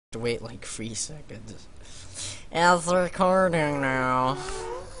To wait like 3 seconds. It's recording now.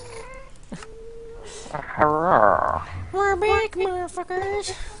 Hurrah! We're back,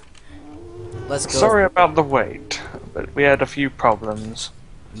 motherfuckers. Let's go. Sorry about the wait, but we had a few problems.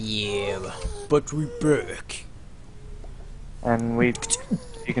 Yeah, but we back. And you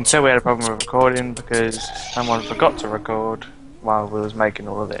can tell we had a problem with recording because someone forgot to record while we was making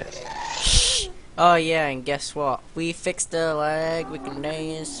all of this. Oh yeah, and guess what? We fixed the lag. We can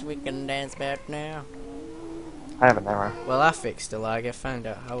dance back now. I have an error. Well, I fixed the lag. I found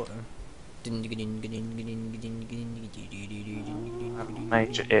out how to.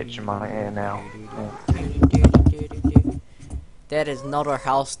 Major itch in my ear now. That is not our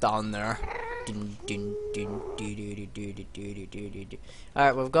house down there.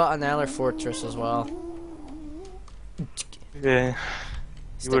 Alright, we've got another fortress as well. Yeah.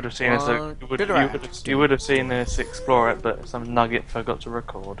 You would have seen us. You would have seen us explore it, but some nugget forgot to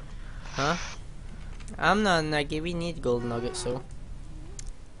record. Huh? I'm not a nugget. We need gold nuggets, so.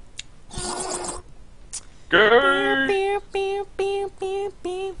 Go!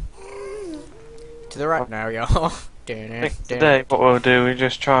 To the right now, y'all. Today, what we'll do, we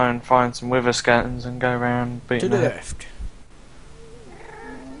just try and find some wither skeletons and go around To beating the them. left.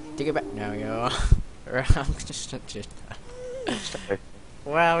 Take it back now, y'all. I'm just.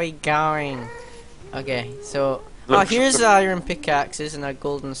 Where are we going? Okay, so here's the iron pickaxes and a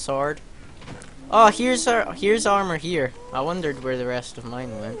golden sword. Oh, here's armor here. I wondered where the rest of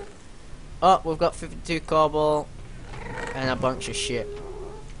mine went. Oh, we've got 52 cobble and a bunch of shit.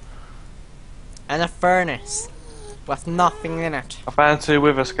 And a furnace with nothing in it. I found 2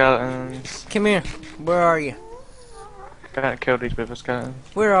 wither skeletons. Come here. Where are you? Gonna kill these wither skeletons.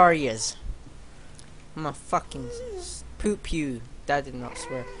 Where are yous? I'm a fucking poop you. That did not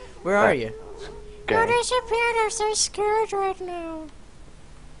swear. Where are you? Go. You disappeared. I'm so scared right now.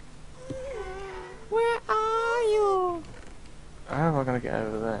 Where are you? How am I gonna get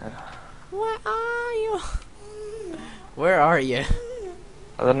over there? Where are you? Where are you?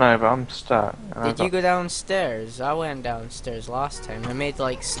 I don't know, but I'm stuck. Did you go downstairs? I went downstairs last time. I made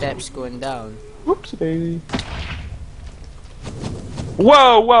like steps going down. Whoopsie daisy.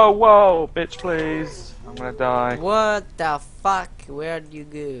 Whoa, whoa, whoa! Bitch, please. I'm gonna die. What the fuck? Where'd you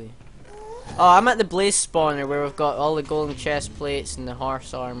go? Oh, I'm at the blaze spawner where we've got all the golden chest plates and the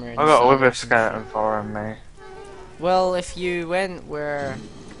horse armor. And I got a wither sandals. skeleton following me. Well, if you went where...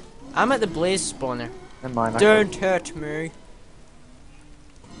 I'm at the blaze spawner. Never mind. Don't hurt me.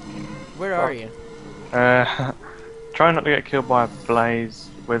 Where are you? Try not to get killed by a blaze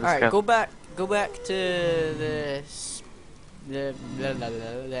with a Alright, skeleton. go back to the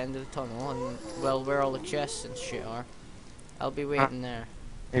end of the tunnel, and well, where all the chests and shit are. I'll be waiting there.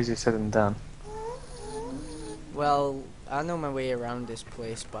 Easy said than done. Well, I know my way around this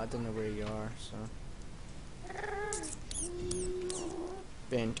place, but I don't know where you are, so.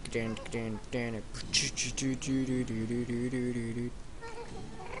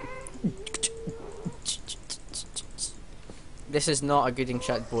 This is not a good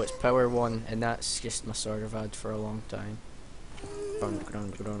enchant bow, it's power 1, and that's just my sword I've had for a long time.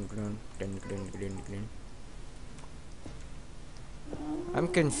 I'm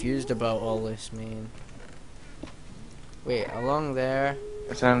confused about all this, man. Wait, along there.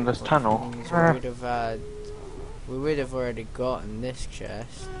 It's an endless tunnel. We would have already gotten this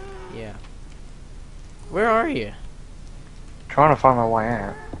chest. Yeah. Where are you? Trying to find my way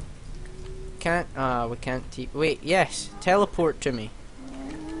out. We can't wait, yes, teleport to me.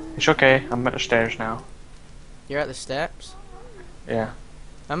 It's okay, I'm at the stairs now. You're at the steps? Yeah.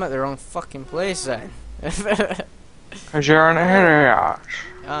 I'm at the wrong fucking place then. Cause you're an idiot.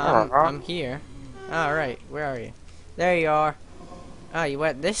 I'm here. Alright, where are you? There you are. Oh, you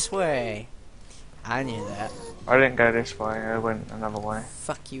went this way. I knew that. I didn't go this way, I went another way.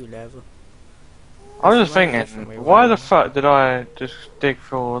 Fuck you, level. I was just Went a different way, thinking, why the wasn't fuck did I just dig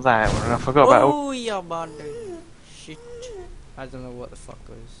for all that when I forgot about all... Oh, yeah, body. Shit. I don't know what the fuck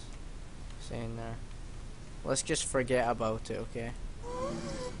I was saying there. Let's just forget about it, okay?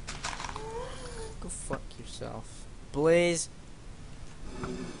 Go fuck yourself. Blaze.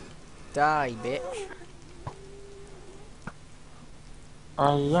 Die, bitch.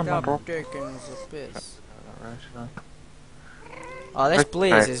 Stop taking the piss. Oh, this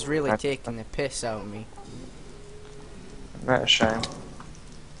blaze is really taking the piss out of me. That's a shame.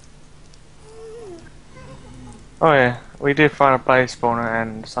 Oh yeah, we did find a blaze spawner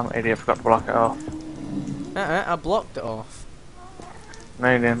and some idiot forgot to block it off. I blocked it off.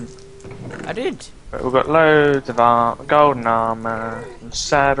 No, you didn't. I did. But we've got loads of golden armor, and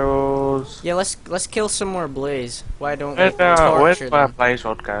saddles. Yeah, let's kill some more blaze. Why don't we Where's torture our them? blaze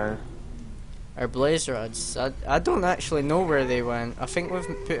rod go? Our blaze rods. I don't actually know where they went. I think we've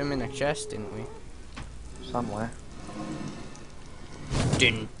put them in a chest, didn't we? Somewhere.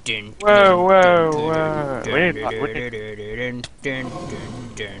 Dun, dun, Whoa, whoa, dun, whoa. dun, We need dun, dun,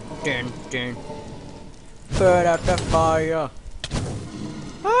 dun, dun, dun. Put out the fire.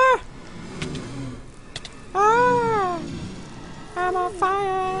 Ah! Ah! I'm on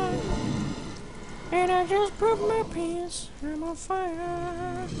fire. And I just pooped my pants. I'm on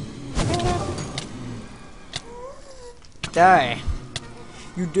fire. Die.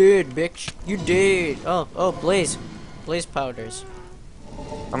 You did, bitch. You did. Oh, blaze. Blaze powders.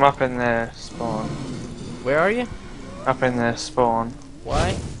 I'm up in their spawn. Where are you? Up in their spawn.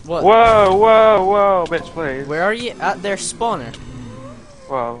 Why? What? Whoa, whoa, whoa, bitch, please. Where are you? At their spawner.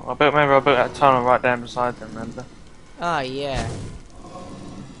 Whoa, remember I built that tunnel right down beside them, remember? Ah, yeah.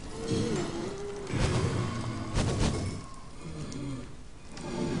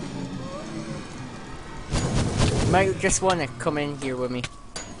 Might just want to come in here with me.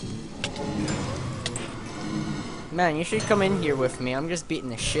 Man, you should come in here with me. I'm just beating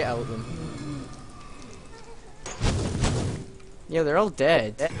the shit out of them. Yeah, they're all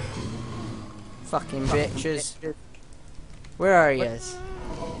dead. Fucking bitches. Where are you?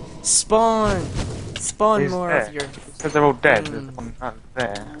 Spawn! Spawn He's more dead. of your... Because they're all dead, there's one out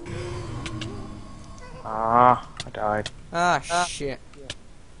there. Ah, I died. Ah, shit.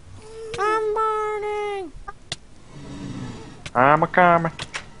 I'm burning! I'm a coming.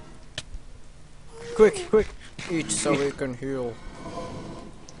 Quick! Eat so we can heal.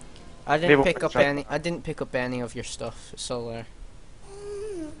 I didn't pick up any of your stuff. It's all there.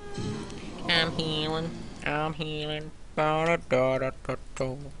 I'm healing.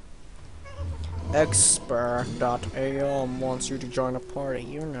 Expert.am wants you to join a party.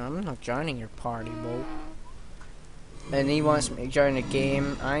 You know, I'm not joining your party, bro. And he wants me to join a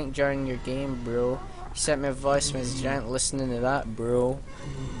game. I ain't joining your game, bro. He sent me a voice message. I ain't listening to that, bro.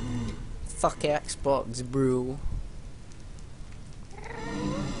 Fuck Xbox, bro.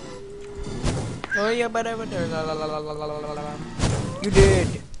 Oh yeah, but you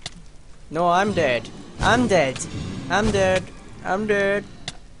did. No, I'm dead. I'm dead.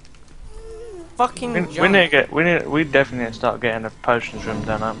 Fucking we definitely need to start getting a potions room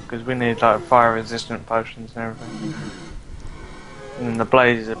done up because we need like fire resistant potions and everything. And the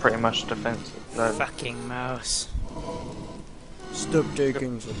blazes are pretty much defensive. So. Fucking mouse. Stop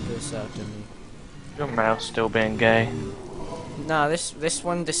taking the piss out of me. Your mouse still being gay. Nah, this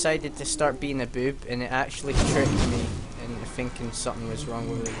one decided to start being a boob and it actually tricked me into thinking something was wrong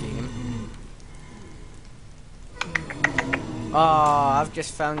with the game. Oh, I've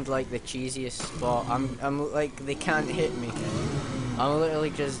just found like the cheesiest spot. I'm like they can't hit me. I'm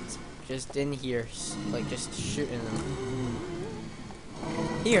literally just in here, like just shooting them.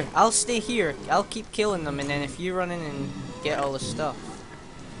 Here, I'll stay here. I'll keep killing them, and then if you run in and get all the stuff.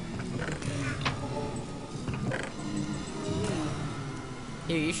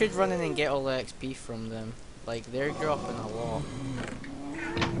 Here, you should run in and get all the XP from them. Like they're dropping a lot.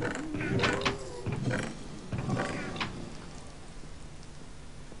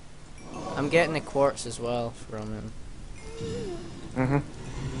 I'm getting the quartz as well from him.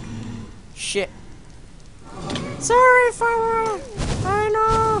 Shit. Sorry, Farrell. I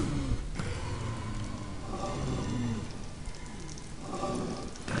know.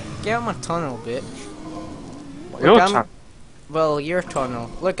 Get out my tunnel, bitch. Your tunnel? Well, your tunnel.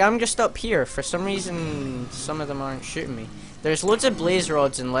 Look, I'm just up here. For some reason, some of them aren't shooting me. There's loads of blaze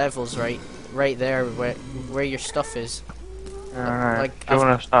rods and levels right there where your stuff is. Alright, like, do you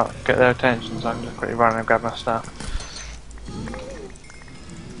want to get their attention so I can just quickly run and grab my stuff.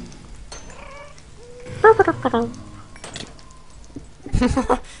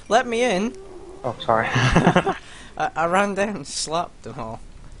 Let me in. Oh, sorry. I ran down and slapped them all.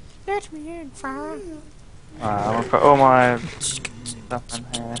 Let me in, Farrah. Alright, I'm gonna put all my stuff in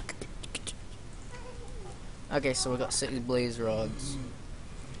here. Okay, so we got 6 blaze rods.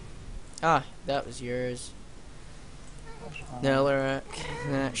 Ah, that was yours. Netherrack,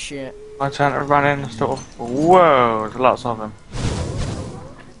 that shit. My turn to run in, sort of. Whoa, there's lots of them.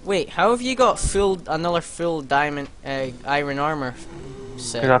 Wait, how have you got another full diamond iron armor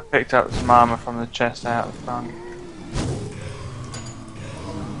set? Because I picked up some armor from the chest out the front.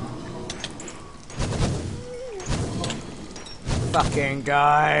 Fucking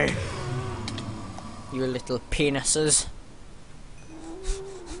die, you little penises.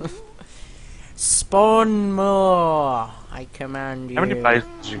 Spawn more, I command you. How many blazes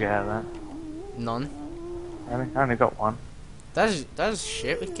did you get out of that? None. Really? I only got one. That's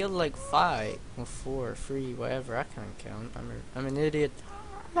shit. We killed like 5 or 4, 3, whatever. I can't count. I'm an idiot.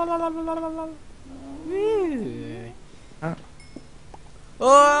 La, la, la, la, la, la, la. Woo. Huh?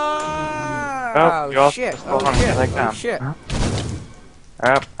 Oh shit! Oh shit! Oh shit! Huh?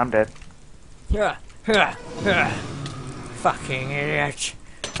 Yep, I'm dead. Yeah. Fucking idiot!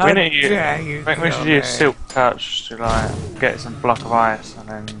 We need you. I think we should use Silk Touch to like get some block of ice, and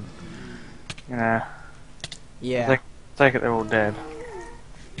then you know. Yeah. Take it they're all dead.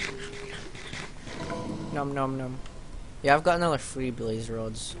 Nom nom nom. Yeah, I've got another 3 blaze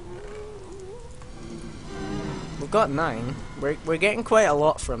rods. We've got 9. We're getting quite a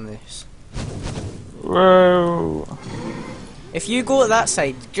lot from this. Whoa! If you go to that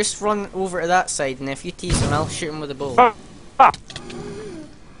side, just run over to that side, and if you tease him, I'll shoot him with a bow.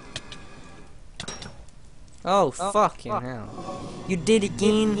 Oh, fucking hell. You did it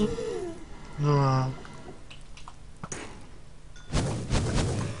again?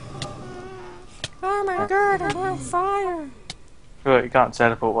 Oh my god, I'm on fire! I feel like you can't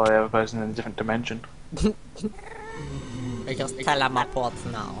teleport while the other person's in a different dimension. I just teleport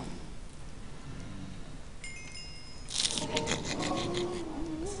now.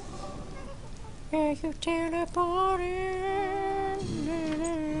 Yeah, you teleported.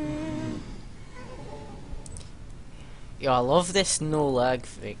 Yo, I love this no lag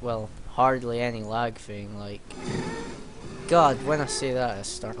thing. Well, hardly any lag thing. Like, God, when I say that, I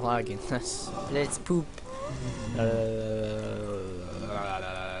start lagging. Let's poop.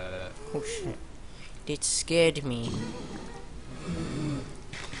 Oh shit! It scared me.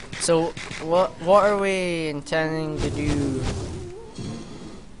 So, what are we intending to do?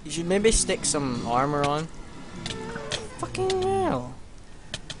 You should maybe stick some armor on. Fucking hell!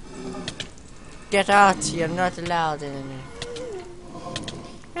 Get out! You're not allowed in here.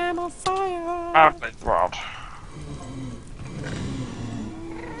 I'm on fire! I've been throbbed.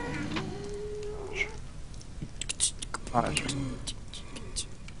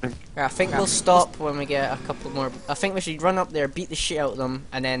 I think we'll stop when we get a couple more. I think we should run up there, beat the shit out of them,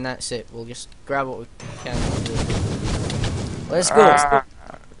 and then that's it. We'll just grab what we can. Let's go.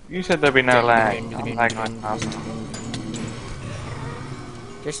 You said there'd be no lag. I'm lagging like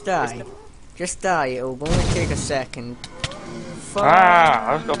Just die. Just die. It'll only take a second. Fuck.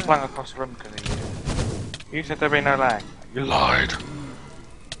 I just got flung across the room because of you. You said there'd be no lag. You lied.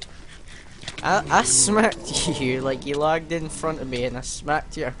 I smacked you like you lagged in front of me, and I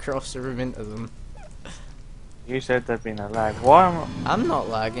smacked you across the room into them. You said there'd be no lag. Why am I'm not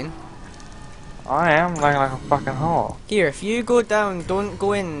lagging. I am lagging like a fucking whore. Here, if you go down, don't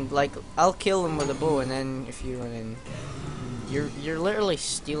go in. Like, I'll kill them with a bow, and then if you run in, you're literally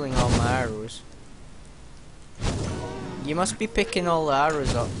stealing all my arrows. You must be picking all the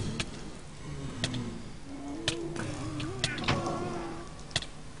arrows up.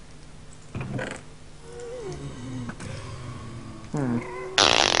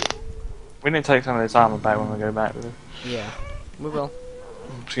 We need to take some of this armor back when we go back with it. Yeah, we will.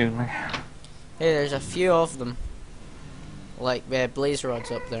 Excuse me. Hey, there's a few of them. Like, blaze rods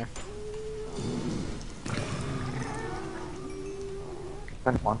up there.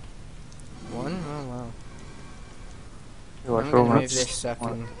 Spent one. One? Oh wow. Ooh, I'm gonna move this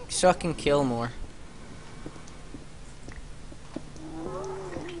so I can kill more.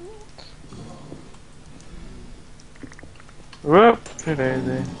 Whoop!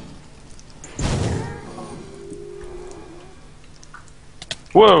 Daisy.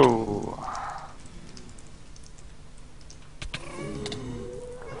 Whoa!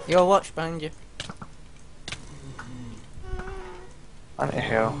 Yo, watch behind you. I need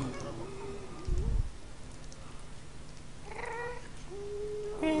heal.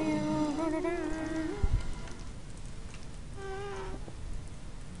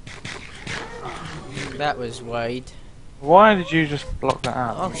 That was wide. Why did you just block that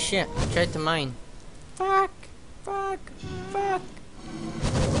out? Oh shit, I tried to mine. Fuck! Fuck! Fuck!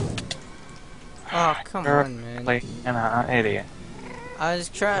 Oh, come on, man. Like an idiot. I was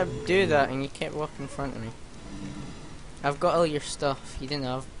trying to do that and you kept walking in front of me. I've got all your stuff. You didn't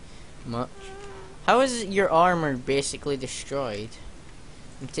have much. How is your armor basically destroyed?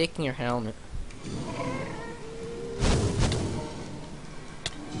 I'm taking your helmet.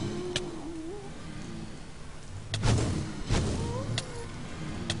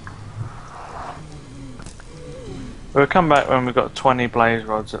 We'll come back when we've got 20 blaze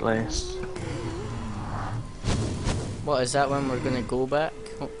rods at least. What, is that when we're gonna go back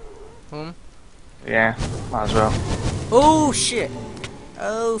home? Yeah, might as well. Oh shit!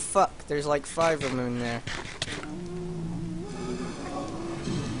 Oh fuck, there's like 5 of them in there.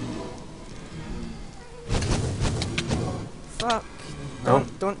 fuck?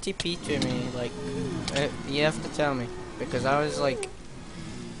 Don't TP to me. Like, you have to tell me because I was like,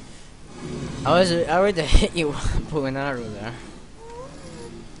 I would have hit you with a bow and arrow there.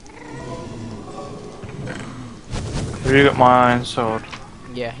 Have you got my iron sword?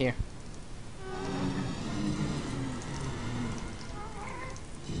 Yeah, here.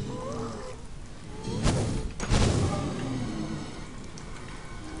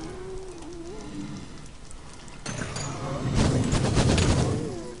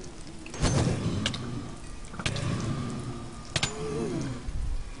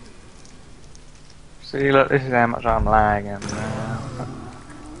 See, look, this is how much I'm lagging now.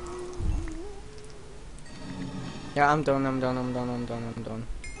 Yeah, I'm done.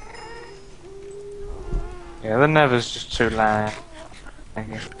 Yeah, the nether's just too laggy.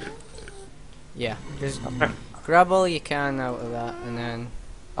 Yeah, just grab all you can out of that, and then.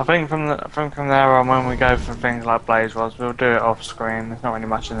 I think from there on, when we go for things like blaze rods, we'll do it off screen. There's not really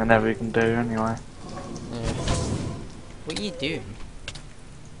much in the nether you can do anyway. Yeah. What are you doing?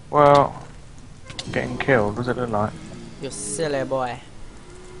 Well, getting killed. What does it look like? You silly boy.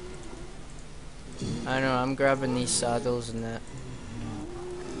 I know, I'm grabbing these saddles and that.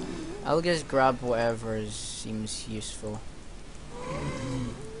 I'll just grab whatever seems useful.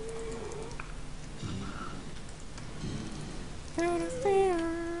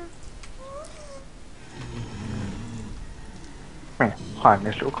 Yeah, hide in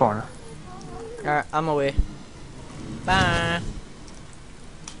this little corner. Alright, I'm away. Bye!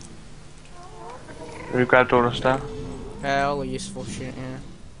 We grabbed all the stuff. All the useful shit, yeah.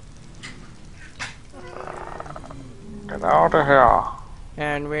 Get out of here.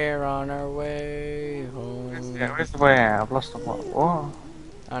 And we're on our way home. Yeah, where's the way out? I've lost the what? What?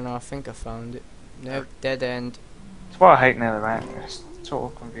 I know, I think I found it. Nope, dead end. That's why I hate netherrack. It's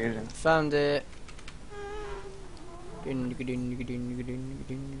sort of confusing. Found it.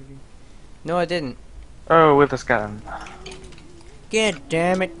 No, I didn't. Oh, with the skeleton. God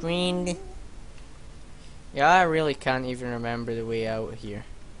damn it, Green. Yeah, I really can't even remember the way out here.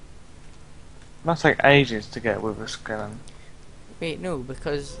 Must take ages to get with a skeleton. Wait, no,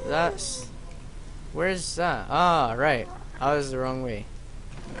 because that's... Where's that? Ah, right. I was the wrong way.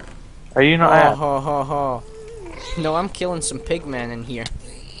 Are you not Oh, out? ho, ho, ho. No, I'm killing some pigmen in here.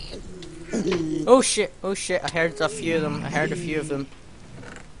 Oh shit, I heard a few of them.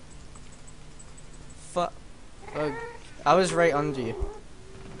 Fuck. I was right under you.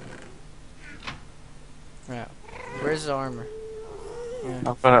 Right. Where's the armor? Yeah.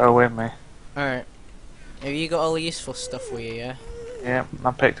 I've got it all with me. Alright. Have you got all the useful stuff with you, yeah? Yeah,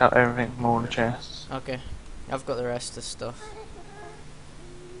 I picked up everything from all the chests. Okay. I've got the rest of the stuff.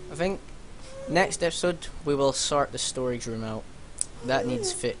 I think next episode we will sort the storage room out. That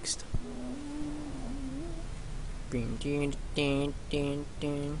needs fixed.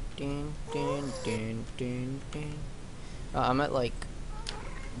 I'm at like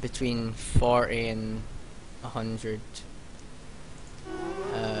between 40 and 100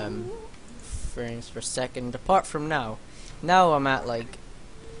 frames per second. Apart from now I'm at like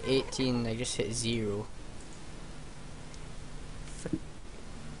 18. I just hit 0.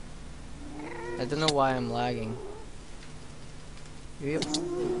 I don't know why I'm lagging. Yep.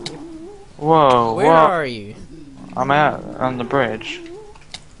 Whoa, Where what? are you? I'm out on the bridge.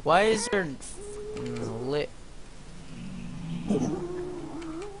 Why is there lit?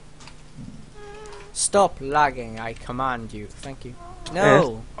 Stop lagging, I command you. Thank you.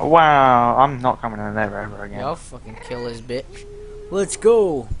 No! Yes. Wow, I'm not coming in there ever again. Yeah, I'll fucking kill this bitch. Let's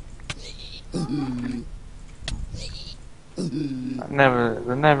go! The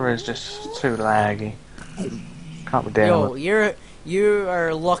nether is just too laggy. Can't be down. Yo, you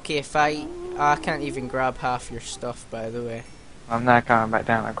are lucky if I can't even grab half your stuff, by the way. I'm now coming back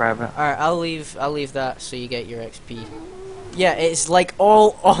down to grab it. Alright, I'll leave that so you get your XP. Yeah, it's like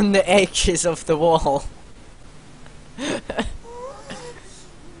all on the edges of the wall.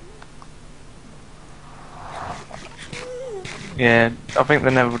 Yeah, I think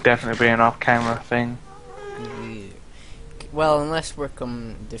the nether will definitely be an off-camera thing. Well, unless we're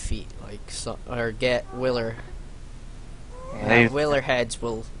come defeat, like, or get Willer. Yeah, Willer heads,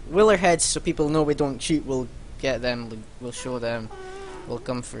 so people know we don't cheat. We'll get them. We'll show them. We'll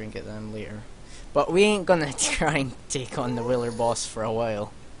come through and get them later. But we ain't gonna try and take on the Willer boss for a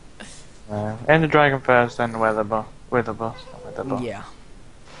while. End the dragon first, then the weather boss. Yeah.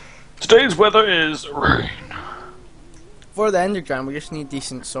 Today's weather is rain. For the Ender Dragon, we just need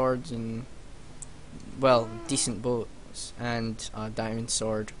decent swords and, well, decent bows and a diamond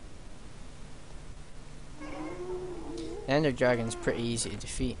sword. The Ender Dragon's pretty easy to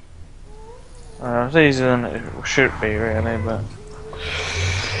defeat. It's easier than it should be, really, but...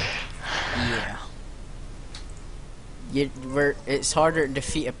 Yeah. It's harder to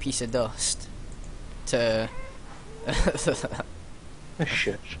defeat a piece of dust. To...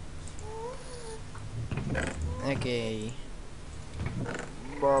 Shit. Okay.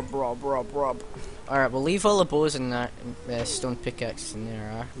 Alright, we'll leave all the bows and that stone pickaxes in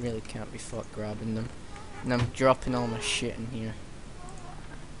there. I really can't be fucked grabbing them. And I'm dropping all my shit in here.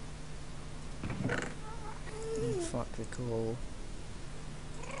 Fuck the coal.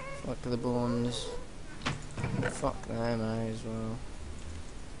 Fuck the bones. Fuck them, I as well.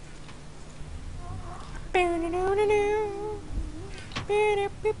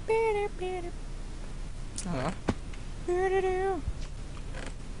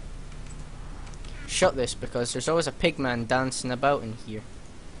 Shut this, because there's always a pigman dancing about in here.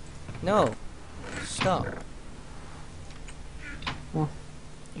 No. Stop.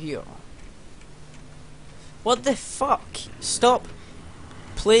 Here. What the fuck? Stop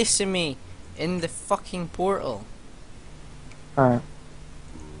placing me in the fucking portal. Alright.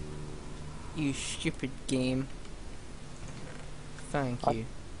 You stupid game. Thank you.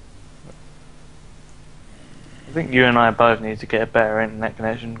 I think you and I both need to get a better internet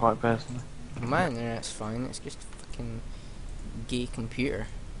connection, quite personally. My internet's fine, it's just a fucking gay computer.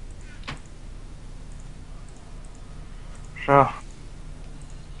 So,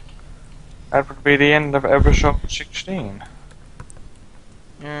 that would be the end of episode 16.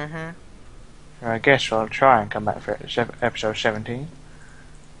 Uh-huh. I guess I'll try and come back for episode 17.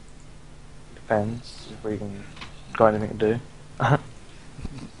 Depends if we can got anything to do.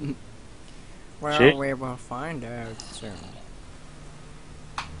 Well, Shit. we will find out soon.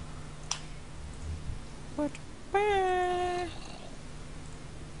 But, bye.